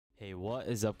Hey, what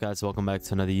is up guys? Welcome back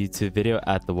to another YouTube video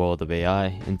at the world of AI.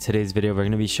 In today's video, we're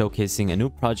going to be showcasing a new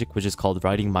project which is called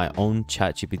writing my own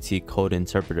ChatGPT code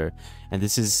interpreter. And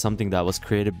this is something that was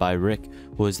created by Rick,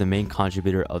 who is the main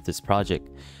contributor of this project.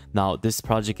 Now, this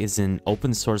project is an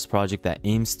open source project that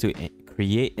aims to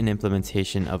create an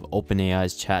implementation of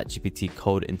OpenAI's ChatGPT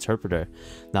Code interpreter.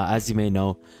 Now, as you may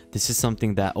know, this is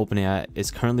something that OpenAI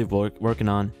is currently working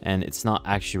on, and it's not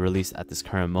actually released at this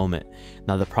current moment.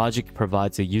 Now, the project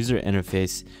provides a user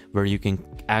interface where you can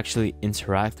actually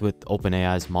interact with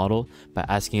OpenAI's model by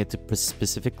asking it to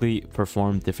specifically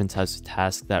perform different types of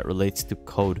tasks that relates to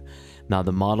code. Now,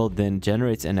 the model then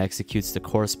generates and executes the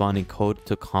corresponding code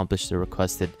to accomplish the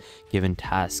requested given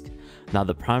task. Now,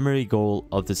 the primary goal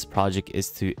of this project is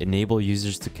to enable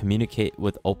users to communicate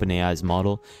with OpenAI's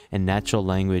model in natural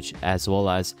language, as well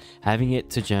as having it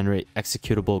to generate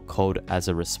executable code as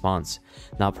a response.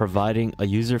 Now, providing a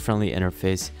user-friendly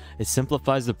interface, it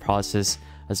simplifies the process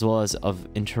as well as of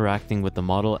interacting with the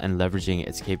model and leveraging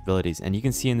its capabilities. And you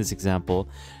can see in this example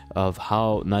of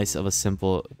how nice of a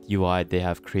simple UI they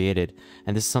have created.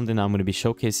 And this is something that I'm going to be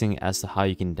showcasing as to how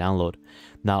you can download.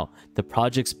 Now, the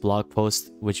project's blog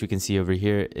post, which we can see over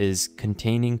here, is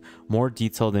containing more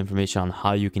detailed information on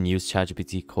how you can use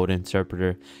ChatGPT Code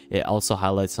Interpreter. It also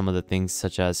highlights some of the things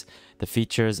such as the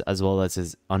features as well as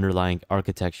its underlying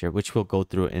architecture, which we'll go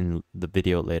through in the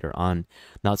video later on.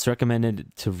 Now, it's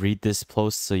recommended to read this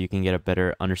post so you can get a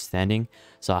better understanding.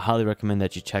 So I highly recommend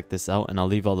that you check this out, and I'll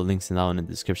leave all the links down in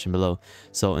the description below.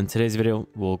 So in today's video,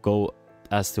 we'll go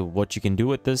as to what you can do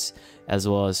with this, as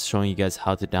well as showing you guys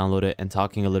how to download it and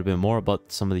talking a little bit more about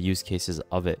some of the use cases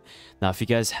of it. Now, if you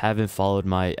guys haven't followed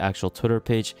my actual Twitter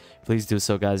page, please do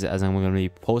so guys, as I'm going to be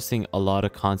posting a lot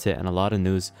of content and a lot of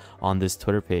news on this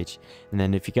Twitter page. And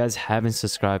then if you guys haven't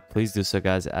subscribed, please do so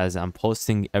guys, as I'm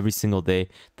posting every single day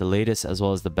the latest as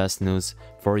well as the best news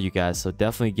for you guys. So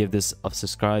definitely give this a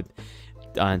subscribe.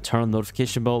 Turn on the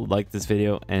notification bell, like this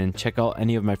video, and check out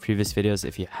any of my previous videos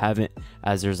if you haven't,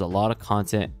 as there's a lot of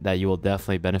content that you will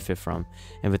definitely benefit from.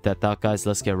 And with that thought guys,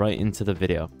 let's get right into the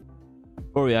video.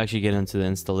 Before we actually get into the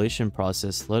installation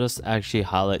process, let us actually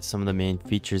highlight some of the main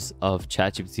features of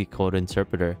ChatGPT Code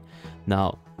Interpreter.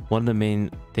 Now, one of the main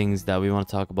things that we want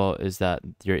to talk about is that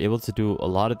you're able to do a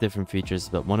lot of different features,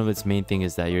 but one of its main thing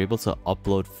is that you're able to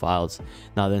upload files.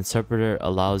 Now, the interpreter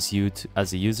allows you to,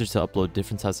 as a user, to upload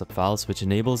different types of files, which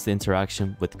enables the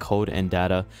interaction with code and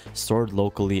data stored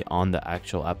locally on the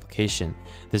actual application.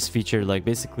 This feature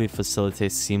basically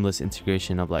facilitates seamless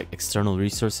integration of external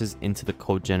resources into the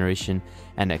code generation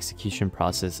and execution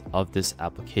process of this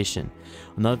application.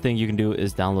 Another thing you can do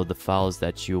is download the files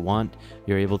that you want.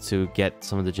 You're able to get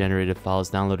some of the generated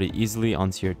files downloaded easily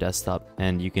onto your desktop,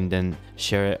 and you can then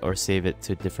share it or save it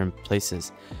to different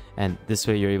places. And this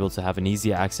way you're able to have an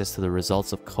easy access to the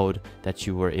results of code that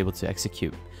you were able to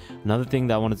execute. Another thing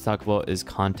that I wanted to talk about is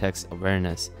context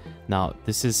awareness. Now,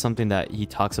 this is something that he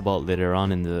talks about later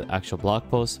on in the actual blog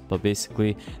post, but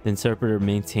basically the interpreter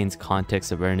maintains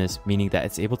context awareness, meaning that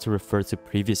it's able to refer to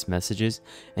previous messages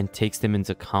and takes them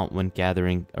into account when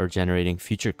gathering or generating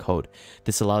future code.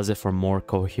 This allows it for more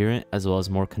coherent as well as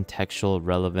more contextual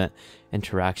relevant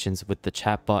interactions with the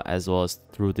chatbot as well as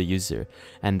through the user.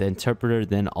 And the interpreter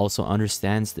then also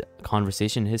understands the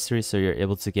conversation history, so you're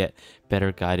able to get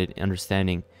better guided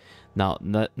understanding. Now,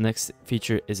 the next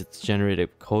feature is its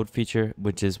generative code feature,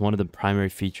 which is one of the primary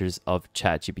features of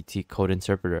ChatGPT Code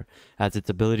Interpreter, as its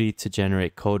ability to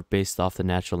generate code based off the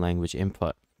natural language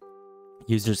input.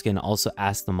 Users can also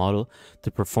ask the model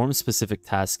to perform specific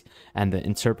tasks, and the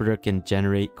interpreter can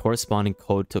generate corresponding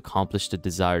code to accomplish the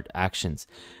desired actions.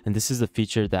 And this is the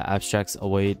feature that abstracts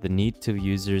away the need to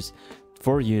users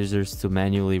to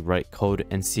manually write code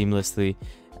and seamlessly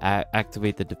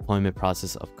activate the deployment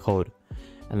process of code.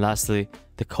 And lastly,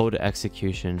 the code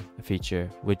execution feature,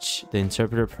 which the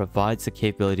interpreter provides the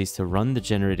capabilities to run the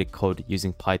generated code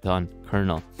using Python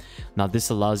kernel. Now, this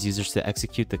allows users to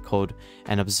execute the code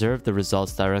and observe the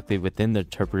results directly within the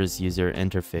interpreter's user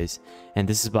interface. And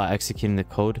this is by executing the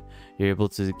code, you're able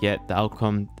to get the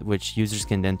outcome, which users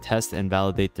can then test and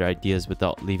validate their ideas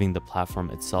without leaving the platform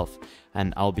itself.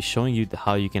 And I'll be showing you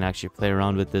how you can actually play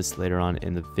around with this later on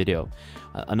in the video.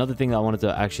 Another thing I wanted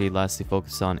to actually lastly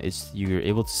focus on is you're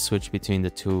able to switch between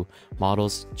the two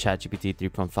models, ChatGPT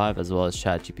 3.5 as well as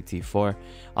ChatGPT 4.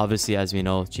 Obviously, as we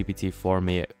know, GPT 4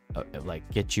 may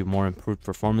get you more improved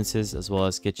performances as well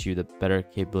as get you the better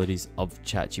capabilities of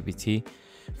ChatGPT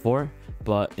 4,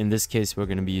 but in this case we're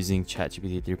going to be using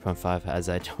ChatGPT 3.5 as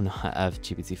I do not have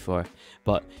GPT 4.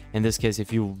 But in this case,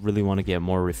 if you really want to get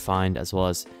more refined as well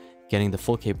as getting the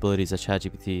full capabilities of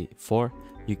ChatGPT 4,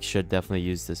 you should definitely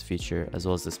use this feature as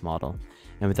well as this model.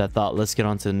 And with that thought, let's get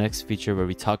on to the next feature where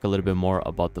we talk a little bit more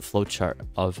about the flowchart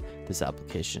of this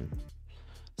application.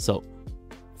 So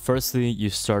firstly, you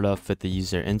start off with the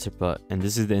user input, and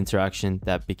this is the interaction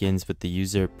that begins with the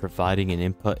user providing an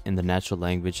input in the natural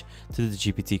language to the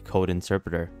GPT code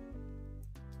interpreter.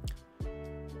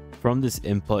 From this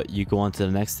input, you go on to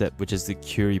the next step, which is the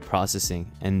query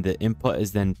processing, and the input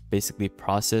is then basically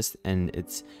processed and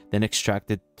it's then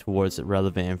extracted towards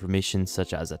relevant information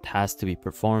such as a task to be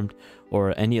performed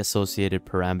or any associated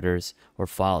parameters or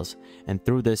files. And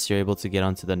through this, you're able to get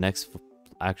onto the next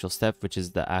actual step, which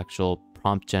is the actual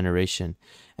prompt generation.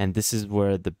 And this is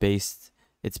where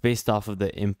it's based off of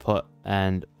the input,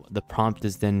 and the prompt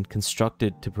is then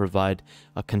constructed to provide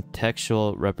a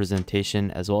contextual representation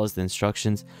as well as the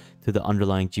instructions to the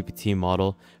underlying GPT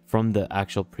model from the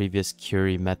actual previous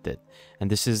query method. And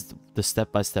this is the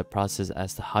step-by-step process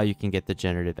as to how you can get the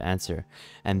generative answer.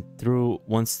 And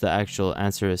once the actual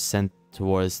answer is sent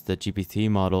towards the GPT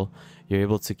model, you're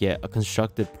able to get a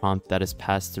constructed prompt that is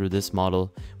passed through this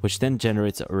model, which then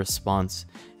generates a response.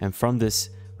 And from this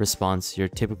response, you're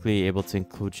typically able to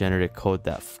include generated code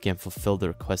that can fulfill the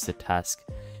requested task.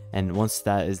 And once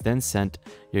that is then sent,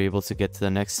 you're able to get to the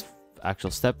next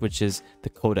actual step, which is the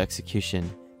code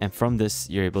execution. And from this,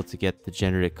 you're able to get the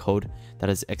generated code that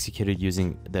is executed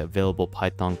using the available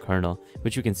Python kernel,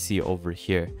 which you can see over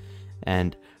here.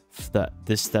 And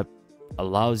this step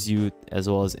allows you, as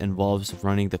well as involves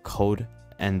running the code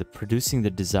and producing the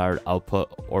desired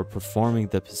output or performing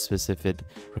the specific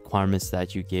requirements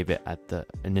that you gave it at the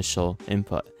initial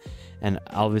input. And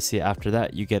obviously after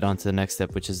that, you get onto the next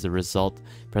step, which is the result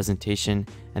presentation.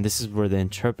 And this is where the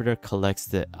interpreter collects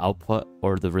the output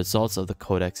or the results of the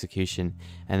code execution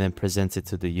and then presents it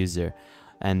to the user.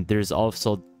 And there's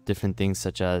also different things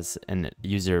such as an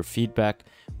user feedback,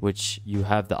 which you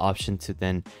have the option to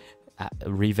then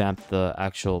revamp the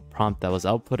actual prompt that was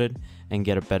outputted and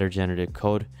get a better generated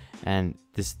code. And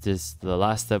this is the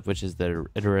last step, which is the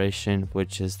iteration,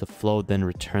 which is the flow then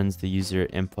returns the user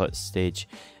input stage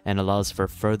and allows for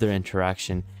further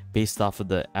interaction based off of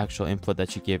the actual input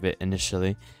that you gave it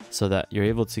initially, so that you're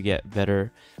able to get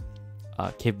better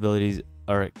capabilities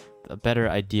or a better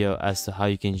idea as to how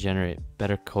you can generate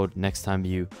better code next time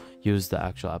you use the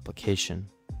actual application.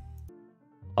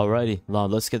 Alrighty, now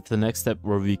let's get to the next step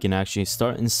where we can actually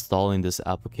start installing this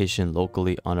application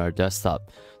locally on our desktop.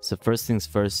 So first things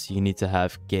first, you need to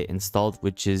have Git installed,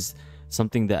 which is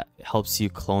something that helps you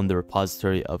clone the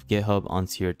repository of GitHub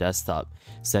onto your desktop.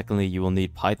 Secondly, you will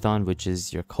need Python, which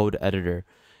is your code editor.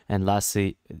 And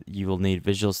lastly, you will need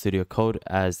Visual Studio Code,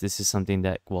 as this is something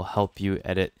that will help you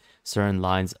edit certain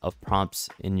lines of prompts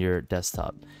in your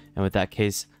desktop. And with that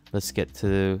case, let's get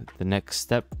to the next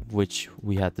step, which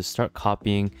we have to start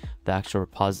copying the actual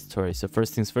repository. So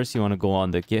first things first, you want to go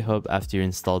on the GitHub after you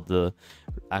installed the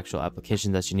actual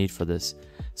application that you need for this.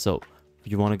 So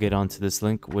you want to get onto this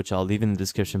link, which I'll leave in the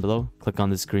description below. Click on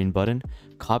this green button,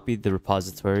 copy the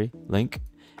repository link,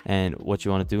 and what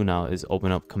you want to do now is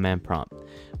open up command prompt.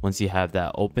 Once you have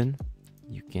that open,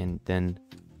 you can then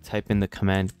type in the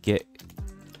command git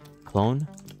clone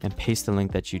and paste the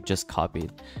link that you just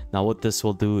copied. Now what this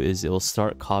will do is it will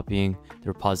start copying the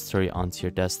repository onto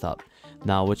your desktop.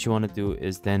 Now what you want to do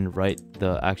is then write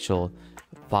the actual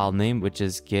file name, which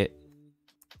is git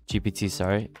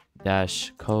GPT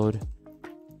dash code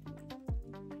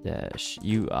dash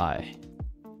UI.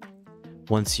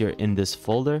 Once you're in this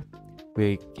folder,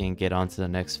 we can get on to the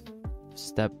next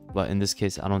step, but in this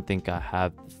case I don't think I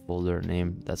have the folder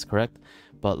name that's correct,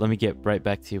 but let me get right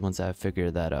back to you once I have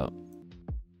figured that out.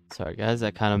 Sorry guys,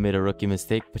 I kind of made a rookie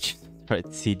mistake, but you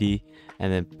write cd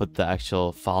and then put the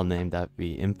actual file name that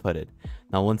we inputted.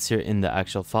 Now once you're in the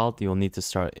actual file, you will need to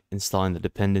start installing the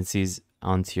dependencies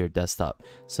onto your desktop.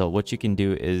 So what you can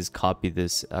do is copy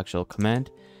this actual command,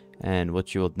 and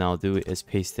what you will now do is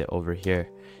paste it over here,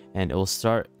 and it will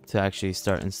start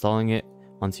installing it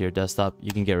onto your desktop.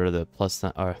 You can get rid of the plus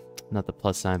sign, or not the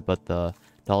plus sign, but the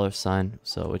 $sign.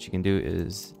 So what you can do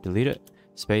is delete it,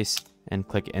 space, and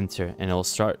click enter, and it will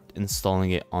start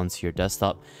installing it onto your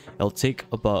desktop. It'll take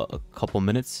about a couple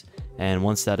minutes, and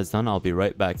once that is done, I'll be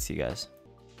right back to you guys.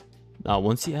 Now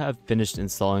once you have finished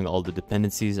installing all the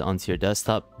dependencies onto your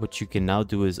desktop, what you can now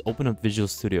do is open up Visual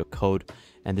Studio Code,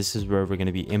 and this is where we're going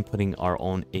to be inputting our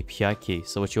own API key.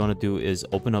 So what you want to do is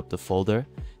open up the folder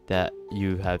that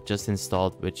you have just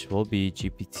installed, which will be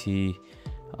GPT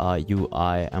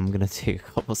UI. I'm going to take a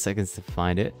couple seconds to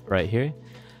find it right here.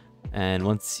 And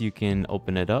once you can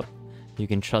open it up, you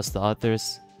can trust the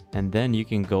authors, and then you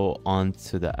can go on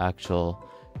to the actual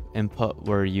input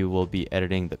where you will be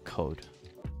editing the code.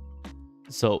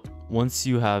 So once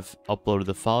you have uploaded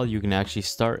the file, you can actually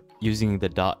start using the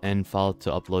 .env file to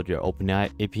upload your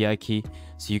OpenAI API key.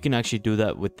 So you can actually do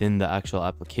that within the actual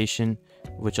application,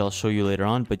 which I'll show you later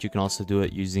on, but you can also do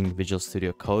it using Visual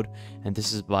Studio Code. And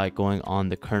this is by going on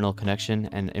the kernel connection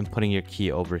and inputting your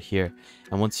key over here.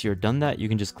 And once you're done that, you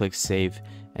can just click save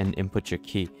and input your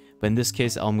key. But in this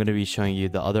case, I'm going to be showing you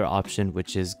the other option,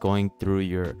 which is going through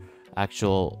your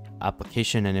actual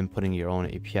application and inputting your own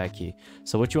API key.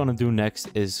 So what you want to do next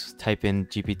is type in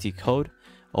GPT code,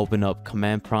 open up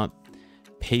command prompt,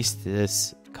 paste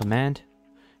this command,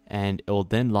 and it will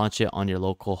then launch it on your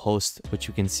local host, which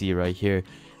you can see right here.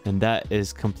 And that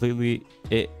is completely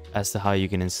it as to how you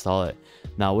can install it.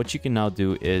 Now what you can now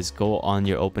do is go on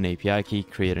your open API key,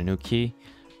 create a new key,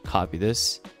 copy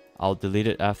this. I'll delete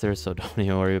it after, so don't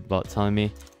even worry about telling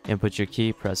me. Input your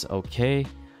key, press OK,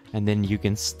 and then you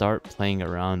can start playing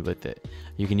around with it.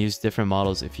 You can use different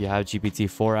models. If you have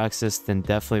GPT-4 access, then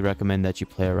definitely recommend that you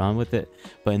play around with it.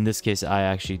 But in this case, I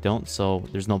actually don't, so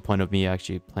there's no point of me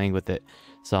actually playing with it.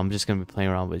 So I'm just going to be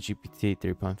playing around with GPT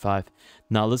 3.5.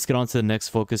 Now let's get on to the next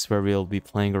focus, where we'll be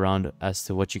playing around as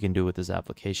to what you can do with this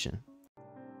application.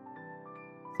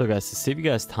 So guys, to save you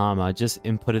guys time, I just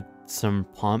inputted some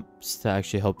prompts to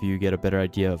actually help you get a better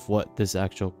idea of what this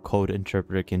actual code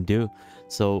interpreter can do.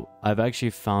 So I've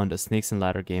actually found a snakes and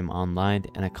ladder game online,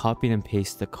 and I copied and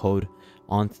pasted the code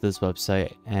onto this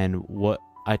website, and what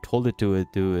I told it to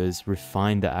do is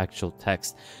refine the actual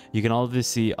text. You can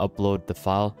obviously upload the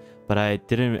file, but I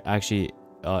didn't actually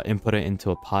input it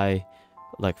into a Py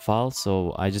like file,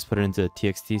 so I just put it into a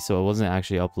TXT, so it wasn't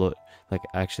actually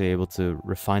actually able to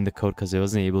refine the code because it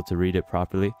wasn't able to read it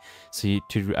properly. So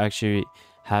to actually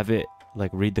have it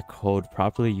like read the code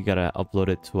properly, you gotta upload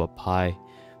it to a Py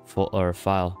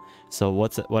file. So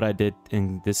what I did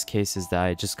in this case is that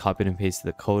I just copied and pasted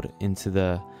the code into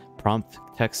the prompt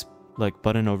text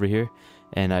button over here,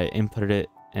 and I inputted it,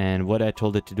 and what I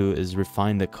told it to do is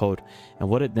refine the code. And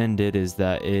what it then did is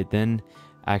that it then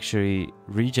actually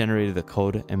regenerated the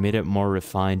code and made it more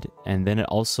refined, and then it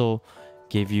also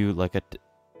gave you like a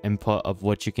input of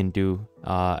what you can do,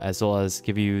 as well as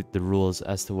give you the rules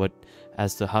as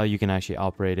to how you can actually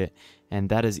operate it. And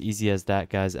that is easy as that,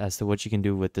 guys, as to what you can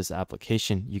do with this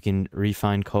application. You can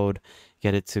refine code,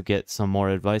 get it to get some more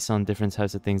advice on different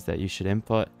types of things that you should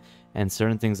input, and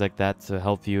certain things like that to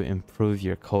help you improve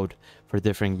your code for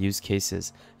different use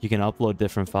cases. You can upload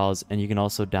different files, and you can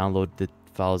also download the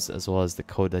files as well as the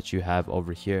code that you have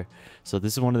over here. So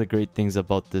this is one of the great things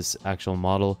about this actual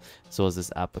model as well as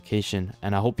this application.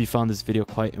 And I hope you found this video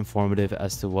quite informative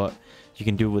as to what you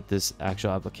can do with this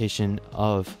actual application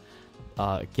of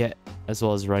Get, as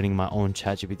well as writing my own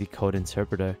ChatGPT code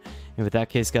interpreter. And with that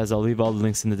case, guys, I'll leave all the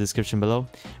links in the description below.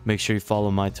 Make sure you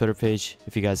follow my Twitter page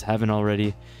if you guys haven't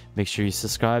already. Make sure you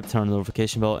subscribe, turn on the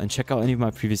notification bell, and check out any of my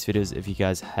previous videos if you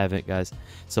guys haven't, guys.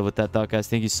 So with that thought, guys,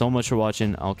 thank you so much for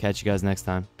watching. I'll catch you guys next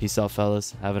time. Peace out,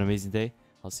 fellas. Have an amazing day.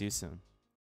 I'll see you soon.